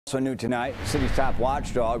So new tonight, city's top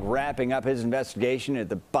watchdog wrapping up his investigation at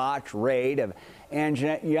the botched raid of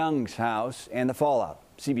Anjanette Young's house and the fallout.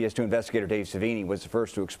 CBS 2 investigator Dave Savini was the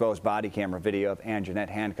first to expose body camera video of Anjanette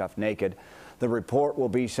handcuffed naked. The report will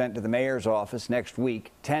be sent to the mayor's office next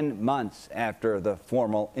week, 10 months after the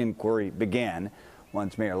formal inquiry began.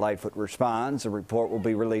 Once Mayor Lightfoot responds, the report will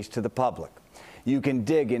be released to the public. You can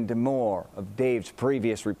dig into more of Dave's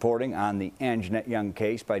previous reporting on the Anjanette Young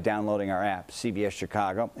case by downloading our app, CBS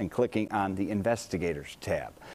Chicago, and clicking on the Investigators tab.